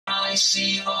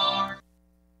ICR.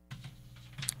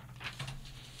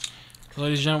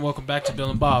 Ladies and gentlemen, welcome back to Bill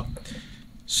and Bob.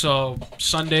 So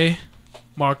Sunday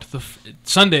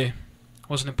Sunday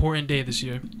was an important day this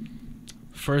year.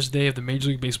 First day of the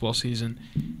Major League Baseball season,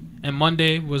 and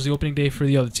Monday was the opening day for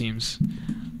the other teams.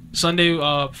 Sunday,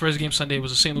 first game Sunday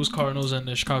was the St. Louis Cardinals and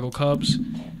the Chicago Cubs.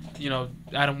 You know,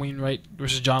 Adam Wainwright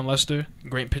versus John Lester,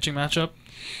 great pitching matchup.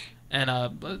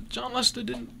 And but John Lester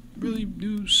didn't really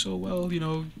do so well. You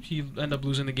know, he ended up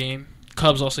losing the game.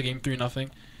 Cubs also game 3-0.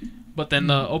 But then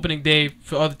the opening day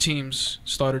for other teams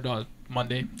started on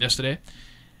Monday, yesterday,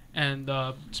 and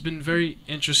it's been very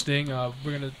interesting.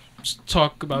 We're gonna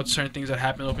talk about certain things that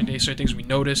happened on opening day, certain things we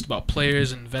noticed about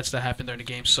players and events that happened during the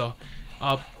game. So,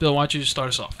 Bill, why don't you just start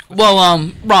us off? Well,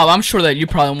 Rob, I'm sure that you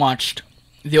probably watched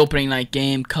the opening night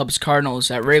game, Cubs-Cardinals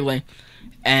at Wrigley,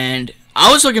 and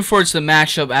I was looking forward to the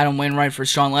matchup, Adam Wainwright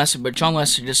versus John Lester, but John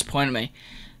Lester disappointed me.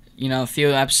 You know,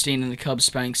 Theo Epstein and the Cubs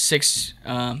spending 6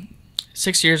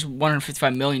 years,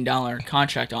 $155 million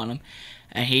contract on him,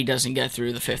 and he doesn't get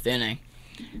through the 5th inning.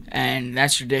 And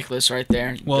that's ridiculous right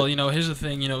there. Well, you know, here's the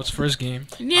thing. You know, it's first game.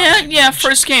 Yeah,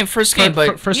 first game.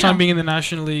 But first time being in the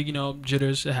National League. You know,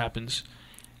 jitters. It happens.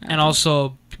 And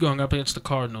also going up against the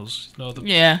Cardinals. You know,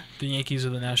 the Yankees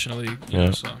of the National League. You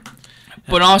know, so.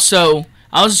 But also,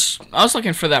 I was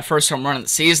looking for that first home run of the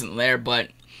season there, but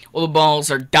all the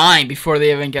balls are dying before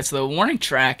they even get to the warning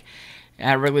track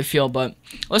at Wrigley Field. But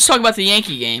let's talk about the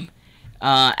Yankee game.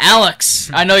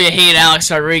 Alex, I know you hate Alex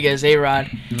Rodriguez,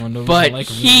 A-Rod, but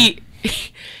he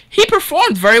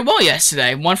performed very well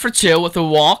yesterday. 1 for 2 with a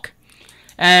walk,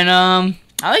 and I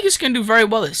think he's gonna do very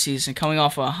well this season, coming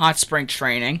off a hot spring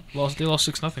training. They lost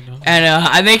 6-0. And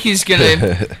I think he's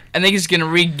gonna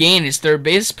regain his third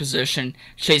base position.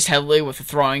 Chase Headley with a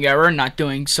throwing error, not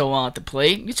doing so well at the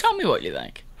plate. You tell me what you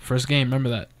think. First game, remember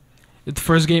that. The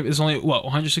first game is only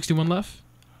 161 left.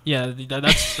 Yeah,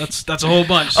 that's a whole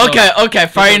bunch. So Okay.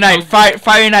 Friday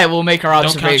night we'll make our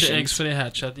observations. Don't count your eggs for the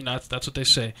hatch. You know, that's what they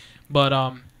say.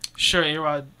 But sure,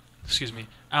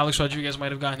 Alex Rodriguez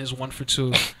might have gotten his 1 for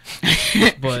 2,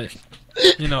 but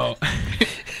you know,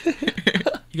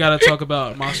 you gotta talk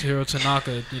about Masahiro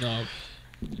Tanaka. You know,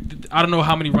 I don't know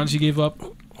how many runs he gave up.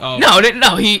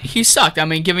 No, he sucked. I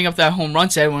mean, giving up that home run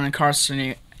to Edwin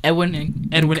Encarnacion. I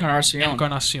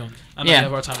know you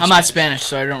have our time I'm not Spanish,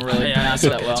 so I don't really pronounce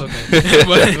that well.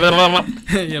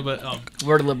 But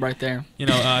word lib right there. You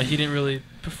know, he didn't really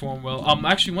perform well.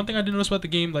 Actually, one thing I did notice about the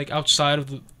game, like outside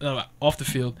of the off the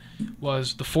field,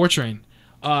 was the 4 train.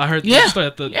 I heard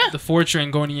the 4 train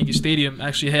going to Yankee Stadium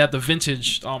actually had the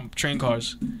vintage train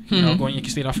cars. You know, going to Yankee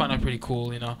Stadium. I find that pretty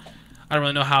cool. You know, I don't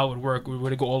really know how it would work.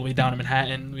 Would it go all the way down to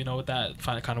Manhattan? You know, with that, I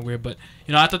find it kind of weird. But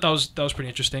you know, I thought that was pretty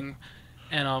interesting.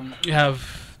 And you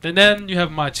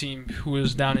have my team, who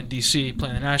is down in D.C.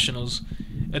 playing the Nationals,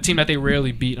 a team that they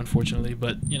rarely beat, unfortunately.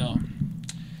 But you know,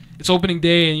 it's opening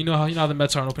day, and you know how the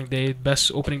Mets are on opening day,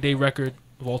 best opening day record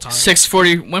of all time.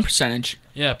 640 win percentage.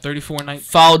 Yeah, 34-19.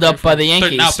 Followed up by the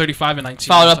Yankees. Now 35-19.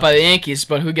 Followed up by the Yankees,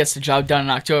 but who gets the job done in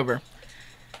October?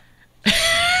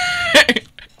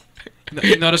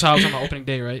 You notice how I was on my opening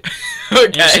day, right? Okay.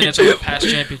 And you're sitting there talking about past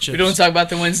championships. We don't talk about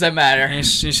the wins that matter. And you're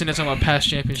sitting there talking about past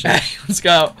championships. Let's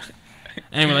go.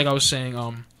 Anyway, like I was saying,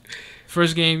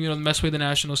 first game, you know, the Mets play the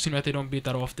Nationals, team that they don't beat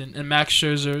that often. And Max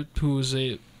Scherzer, who was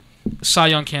a Cy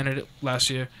Young candidate last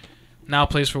year, now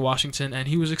plays for Washington, and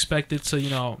he was expected to, you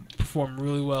know, perform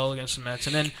really well against the Mets.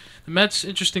 And then the Mets,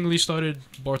 interestingly, started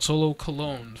Bartolo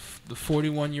Colon, the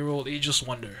 41-year-old ageless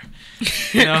wonder.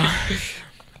 You know,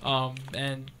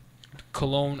 and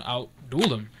Colon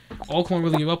outdueled him. All Colon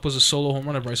really gave up was a solo home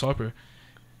run of Bryce Harper.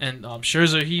 And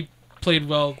Scherzer, he played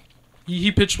well.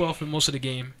 He pitched well for most of the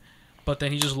game, but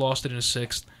then he just lost it in the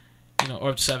 6th, you know,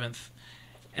 or 7th.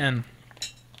 And,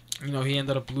 you know, he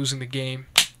ended up losing the game.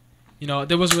 You know,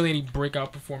 there wasn't really any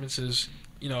breakout performances,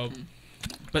 you know,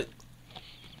 but,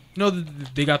 you know,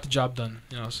 they got the job done,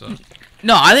 you know, so.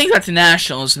 No, I think that the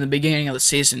Nationals in the beginning of the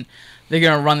season, they're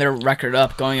going to run their record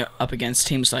up, going up against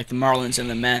teams like the Marlins and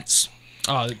the Mets.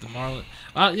 Oh, the Marlins.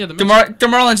 The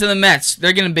Marlins and the Mets,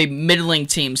 they're going to be middling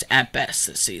teams at best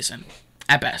this season.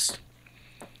 At best.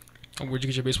 Where'd you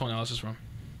get your baseball analysis from?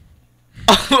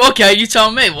 Okay, you tell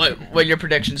me what your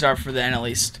predictions are for the NL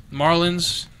East.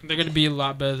 Marlins, they're going to be a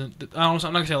lot better than... I'm not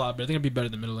going to say a lot better. They're going to be better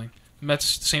than middling. Mets,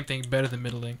 same thing, better than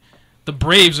middling. The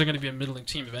Braves are going to be a middling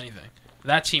team, if anything.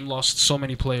 That team lost so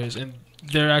many players, and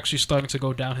they're actually starting to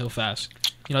go downhill fast.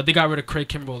 You know, they got rid of Craig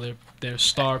Kimbrell, their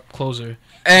star closer,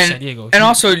 in San Diego. And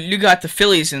also, you got the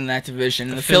Phillies in that division,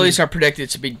 and the Phillies are predicted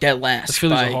to be dead last. The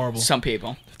Phillies are horrible. Some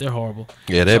people. They're horrible.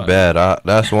 Yeah, they're bad.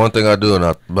 That's one thing I do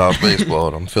about baseball.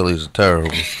 Them Phillies are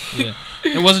terrible. Yeah.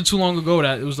 it wasn't too long ago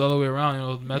that it was the other way around. You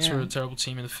know, the Mets Yeah. were a terrible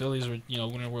team, and the Phillies were,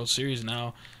 winning a World Series.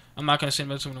 Now, I'm not gonna say the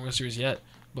Mets win a World Series yet,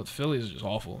 but the Phillies are just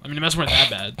awful. I mean, the Mets weren't that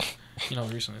bad,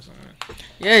 recently. So,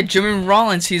 Yeah, Jimmy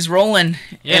Rollins, he's rolling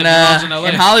Yeah, in LA.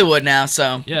 in Hollywood now.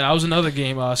 So yeah, that was another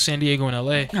game. San Diego and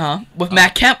LA. with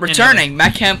Matt Kemp returning.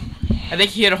 Matt Kemp, I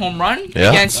think he hit a home run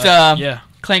against Yeah.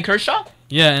 Clayton Kershaw.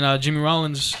 Yeah, and Jimmy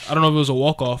Rollins, I don't know if it was a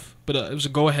walk-off, but it was a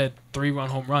go-ahead 3-run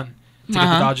home run to get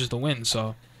the Dodgers the win.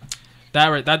 So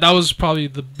that was probably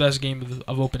the best game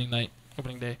of opening day.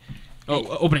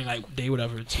 Opening night day,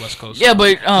 whatever. It's West Coast. Yeah,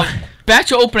 but back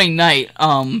to opening night.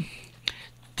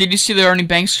 Did you see the Ernie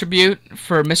Banks tribute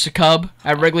for Mr. Cub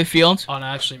at Wrigley Field? Oh, and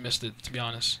I actually missed it, to be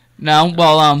honest. No?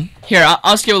 Well, here,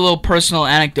 I'll just give a little personal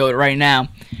anecdote right now.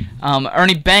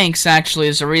 Ernie Banks actually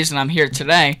is the reason I'm here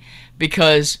today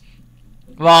because,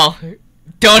 well,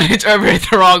 don't interpret it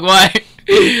the wrong way.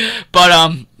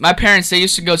 But my parents, they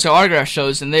used to go to autograph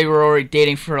shows, and they were already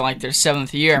dating for like their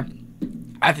 7th year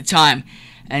at the time.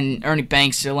 And Ernie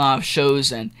Banks did a lot of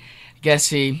shows, and I guess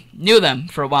he knew them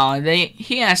for a while. And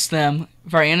he asked them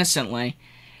very innocently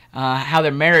how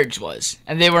their marriage was,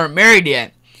 and they weren't married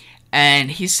yet.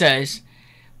 And he says,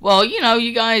 "Well,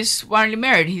 you guys, why aren't you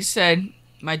married?" He said,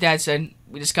 "My dad said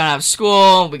we just got out of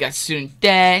school, we got student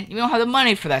debt, we don't have the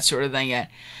money for that sort of thing yet."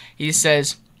 He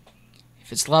says,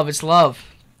 "If it's love, it's love.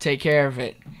 Take care of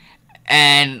it."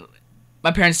 And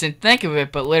my parents didn't think of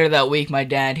it, but later that week, my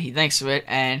dad, he thinks of it,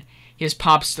 and he just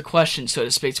pops the question, so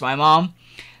to speak, to my mom.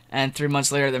 And 3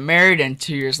 months later, they're married, and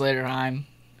 2 years later, I'm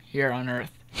here on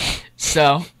Earth.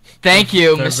 So, thank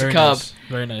you, Mr. Cub. Nice.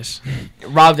 Very nice.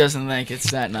 Rob doesn't think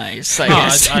it's that nice, I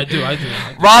guess. I do.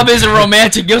 Rob is a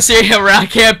romantic. You'll see him around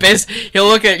campus. He'll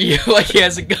look at you like he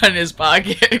has a gun in his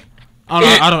pocket.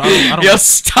 I don't. He'll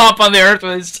stomp on the earth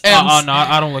with his Tim's. No,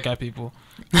 I don't look at people.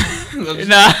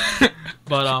 Nah.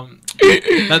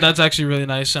 But that's actually really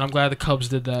nice, and I'm glad the Cubs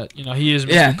did that. He is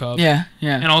Mr. Cub. Yeah.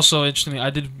 And also, interestingly,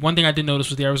 one thing I did notice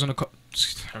was the Arizona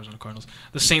Cardinals.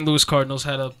 The St. Louis Cardinals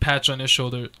had a patch on their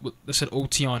shoulder that said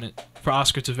OT on it for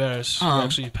Oscar Taveras, who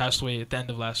actually passed away at the end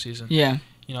of last season. Yeah.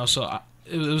 So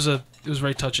it was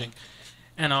very touching.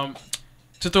 And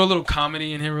to throw a little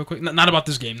comedy in here real quick, not about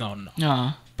this game,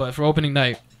 no. But for opening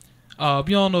night,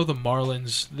 we all know the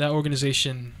Marlins. That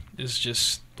organization is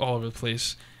just all over the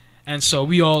place. And so I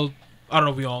don't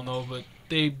know if we all know, but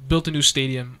they built a new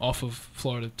stadium off of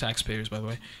Florida taxpayers, by the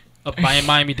way. By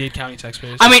Miami-Dade County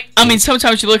taxpayers. I mean,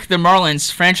 sometimes you look at the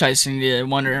Marlins franchise and you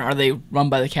wonder, are they run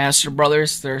by the Castro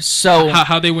brothers? They're so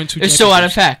how they win 2 They're so out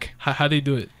of heck. How they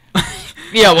do it?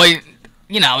 Yeah,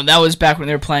 well, that was back when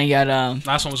they were playing at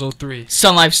last one was 03.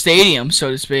 Sun Life Stadium,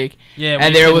 so to speak. Yeah,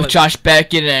 and they were with Josh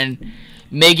Beckett and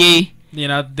Miggy.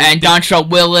 And Dontrell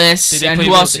Willis, and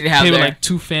who else did you have there? They were like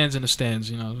 2 fans in the stands,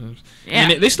 Yeah. I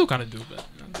mean, they still kind of do, but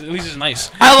at least it's nice.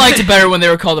 I liked it better when they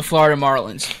were called the Florida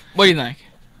Marlins. What do you think?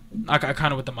 I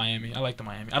kind of with the Miami. I like the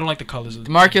Miami. I don't like the colors of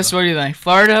the Marcus, what do you think?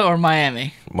 Florida or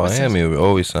Miami? Miami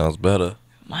always sounds better.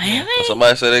 Miami?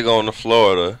 Somebody said they're going to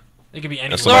Florida. It could be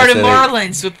any Florida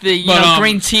Marlins with the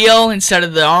green teal instead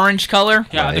of the orange color.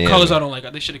 Yeah, Miami. the colors I don't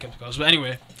like. They should have kept the colors. But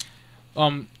anyway,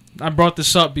 I brought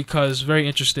this up because very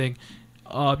interesting.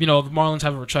 The Marlins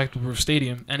have a retractable roof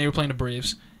stadium, and they were playing the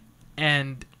Braves,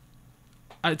 and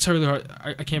it's really hard.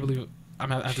 I can't believe it. I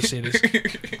have to say this.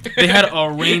 They had a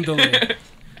rain delay.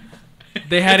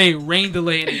 They had a rain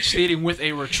delay in a stadium with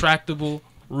a retractable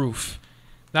roof.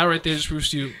 That right there just proves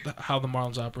to you how the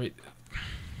Marlins operate.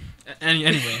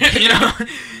 Anyway,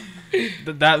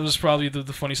 that was probably the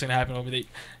funniest thing that happened over there.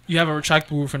 You have a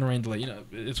retractable roof and a rain delay.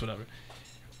 It's whatever.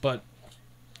 But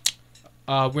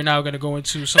we're now going to go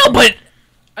into some. No, but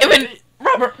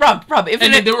Rob,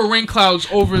 there were rain clouds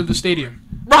over the stadium.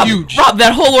 Huge. Rob,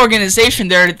 that whole organization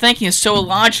they're thinking is so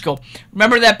illogical.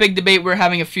 Remember that big debate we were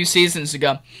having a few seasons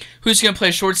ago? Who's going to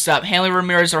play shortstop, Hanley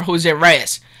Ramirez or Jose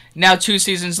Reyes? Now 2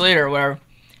 seasons later, where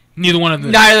neither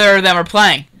of them are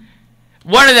playing.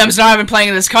 One of them's not even playing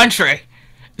in this country.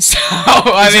 So,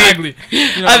 exactly.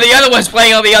 The other one's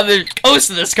playing on the other coast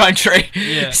of this country.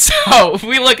 Yeah. So, if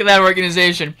we look at that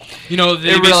organization, they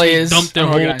really is dumped their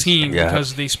whole team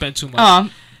because they spent too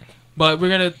much. But we're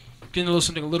going to get into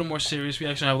something a little more serious. We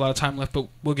actually have a lot of time left, but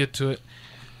we'll get to it.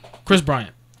 Chris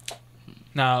Bryant.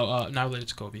 Now, not related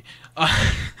to Kobe.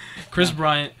 Chris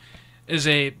Bryant is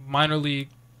a minor league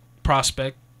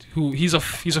prospect who he's a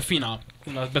phenom,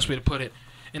 the best way to put it,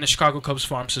 in the Chicago Cubs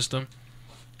farm system.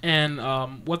 And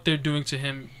what they're doing to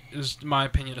him is, in my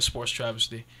opinion, a sports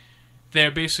travesty.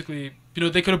 They're basically,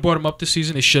 they could have brought him up this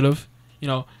season. They should have.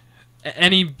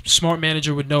 Any smart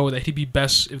manager would know that it'd be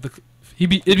best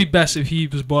if he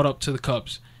was brought up to the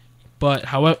Cubs. But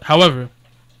however,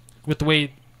 with the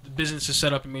way business is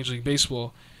set up in Major League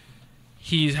Baseball,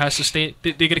 he has to stay.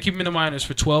 They're gonna keep him in the minors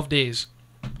for 12 days.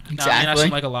 Now, it may not seem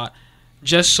like a lot,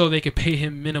 just so they could pay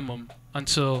him minimum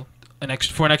until an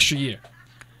extra year.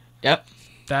 Yep.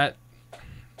 That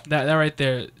right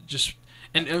there just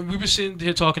and we were sitting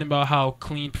here talking about how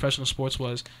clean professional sports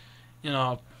was,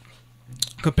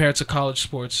 compared to college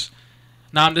sports.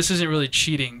 Now this isn't really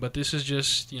cheating, but this is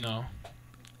just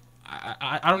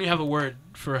I don't even have a word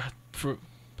for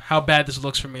how bad this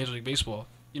looks for Major League Baseball.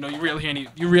 You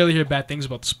rarely hear bad things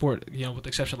about the sport. With the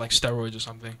exception of like steroids or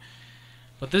something.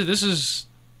 But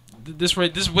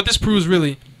what this proves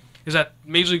really is that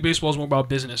Major League Baseball is more about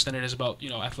business than it is about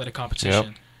athletic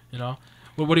competition. Yep.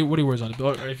 What are your words on it,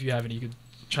 Bill? Or if you have any, you could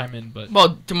chime in. But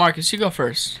well, DeMarcus, you go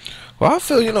first. Well, I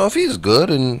feel if he's good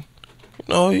and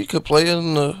he could play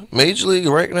in the Major League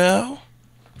right now,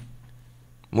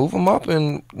 move him up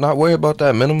and not worry about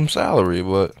that minimum salary.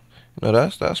 But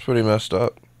that's pretty messed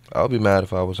up. I'll be mad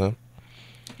if I was him.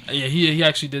 Yeah, he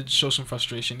actually did show some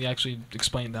frustration. He actually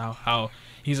explained how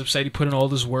he's upset. He put in all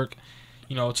this work,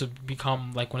 to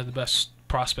become like one of the best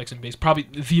prospects in baseball,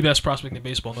 probably the best prospect in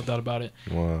baseball, no doubt about it.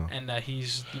 Wow. And that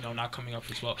he's not coming up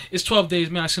for 12. It's 12 days,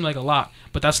 man. I seem like a lot,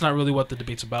 but that's not really what the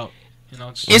debate's about.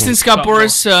 Isn't Scott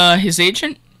Boras his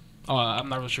agent? I'm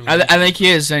not really sure. I think he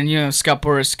is, and Scott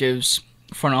Boras gives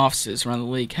front offices around the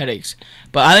league headaches.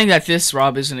 But I think that this,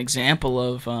 Rob, is an example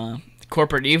of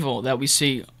corporate evil that we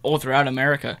see all throughout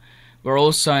America, where all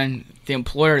of a sudden the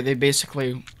employer, they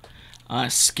basically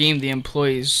scheme the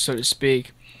employees, so to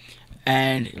speak,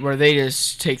 and where they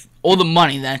just take all the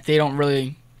money that they don't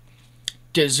really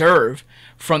deserve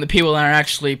from the people that are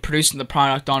actually producing the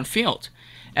product on field.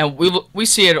 And we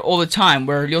see it all the time,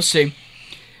 where you'll see,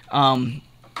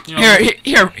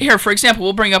 here, for example,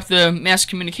 we'll bring up the mass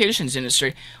communications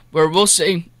industry, where we'll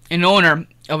see an owner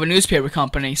of a newspaper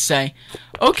company say,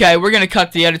 okay, we're going to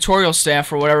cut the editorial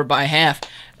staff or whatever by half,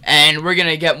 and we're going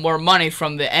to get more money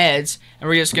from the ads, and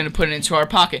we're just going to put it into our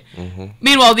pocket. Mm-hmm.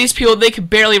 Meanwhile, these people, they could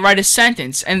barely write a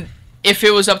sentence, and if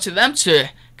it was up to them to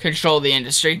control the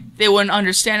industry, they wouldn't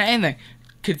understand anything.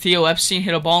 Could Theo Epstein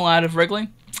hit a ball out of Wrigley?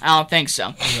 I don't think so.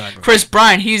 Exactly. Chris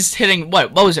Bryant, he's hitting,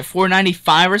 what was it,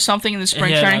 495 or something in the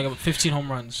spring training? Like 15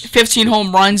 home runs. 15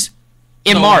 home runs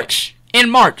in March.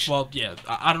 In March. Well, yeah,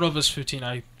 I don't know if it was 15.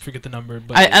 I forget the number,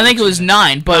 but I think it was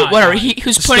 9. But whatever, he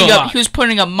was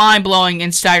putting up mind-blowing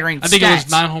and staggering stats. I think it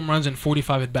was 9 home runs and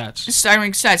 45 at bats.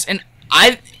 Staggering stats, and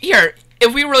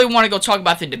if we really want to go talk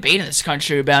about the debate in this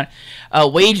country about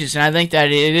wages, and I think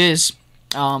that it is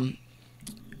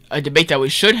a debate that we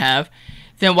should have,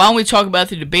 then why don't we talk about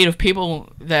the debate of people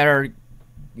that are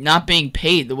not being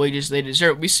paid the wages they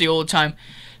deserve? We see all the time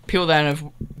people that have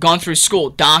gone through school,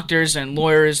 doctors and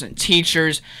lawyers and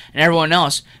teachers and everyone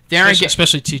else.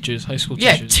 Especially teachers, high school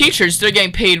teachers. Yeah, teachers, they're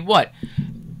getting paid what?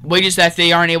 Wages that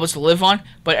they aren't able to live on,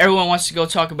 but everyone wants to go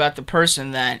talk about the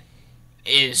person that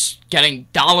is getting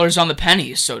dollars on the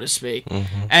pennies, so to speak.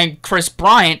 Mm-hmm. And Chris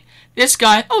Bryant, this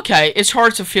guy, okay, it's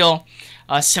hard to feel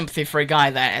sympathy for a guy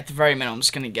that at the very minimum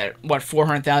is going to get, what,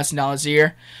 $400,000 a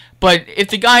year? But if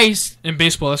the guy's in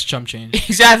baseball, that's chump change.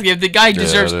 Exactly. If the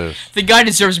guy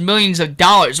deserves millions of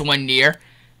dollars one year,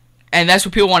 and that's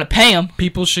what people want to pay him,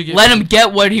 people should let him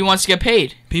get what he wants to get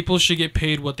paid. People should get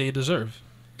paid what they deserve.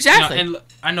 Exactly. And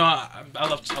I know I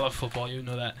love football. You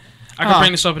know that. I can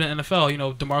bring this up in the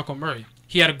NFL. DeMarco Murray.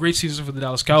 He had a great season for the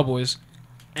Dallas Cowboys,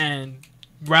 and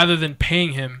rather than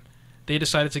paying him, they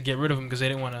decided to get rid of him because they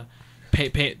didn't want to pay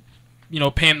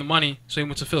him the money, so he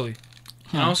went to Philly.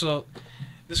 And also,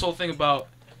 this whole thing about,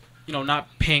 not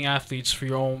paying athletes for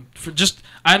your own,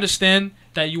 I understand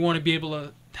that you want to be able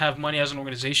to have money as an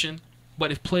organization,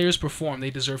 but if players perform, they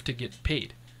deserve to get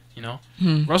paid.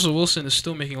 Russell Wilson is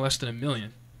still making less than $1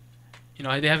 million.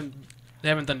 They haven't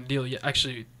done a deal yet.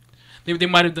 Actually, they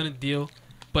might have done a deal,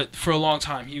 but for a long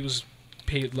time he was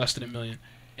paid less than $1 million,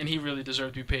 and he really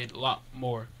deserved to be paid a lot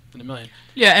more than $1 million.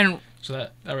 Yeah, and so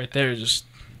that right there is just.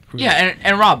 Yeah,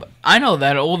 and Rob, I know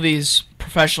that all these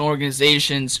professional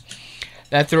organizations,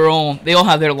 that they all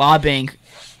have their lobbying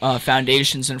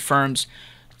foundations and firms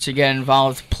to get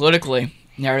involved politically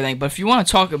and everything. But if you want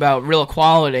to talk about real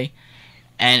equality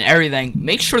and everything,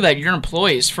 make sure that your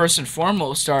employees, first and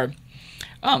foremost, are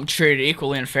treated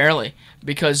equally and fairly.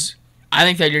 Because I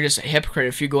think that you're just a hypocrite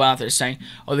if you go out there saying,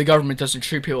 oh, the government doesn't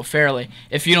treat people fairly,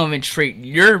 if you don't even treat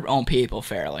your own people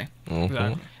fairly.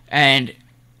 Mm-hmm. And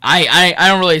I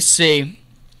don't really see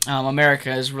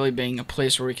America as really being a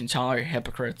place where we can tolerate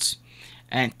hypocrites.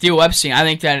 And Theo Epstein, I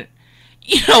think that,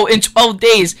 in 12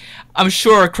 days, I'm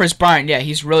sure Chris Bryant,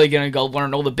 he's really going to go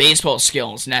learn all the baseball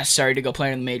skills necessary to go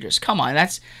play in the majors. Come on,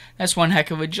 that's one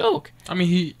heck of a joke. I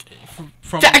mean,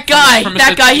 that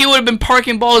guy, he would have been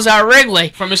parking balls out Wrigley.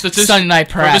 From a statistic, Sunday night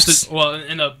press.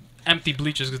 In a empty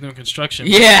bleachers because doing construction.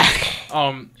 Yeah.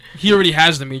 He already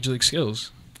has the major league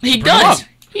skills. He does.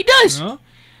 He does.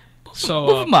 So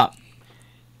move him up.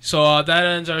 So that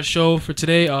ends our show for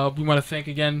today. We want to thank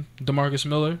again DeMarcus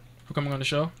Miller for coming on the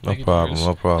show. No problem.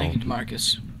 Thank you,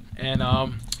 DeMarcus.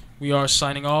 And we are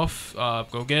signing off.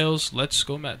 Go Gales. Let's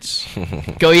go Mets.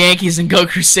 Go Yankees and go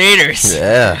Crusaders.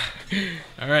 Yeah.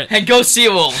 All right. And go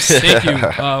Seawolves. Thank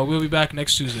you. We'll be back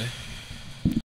next Tuesday.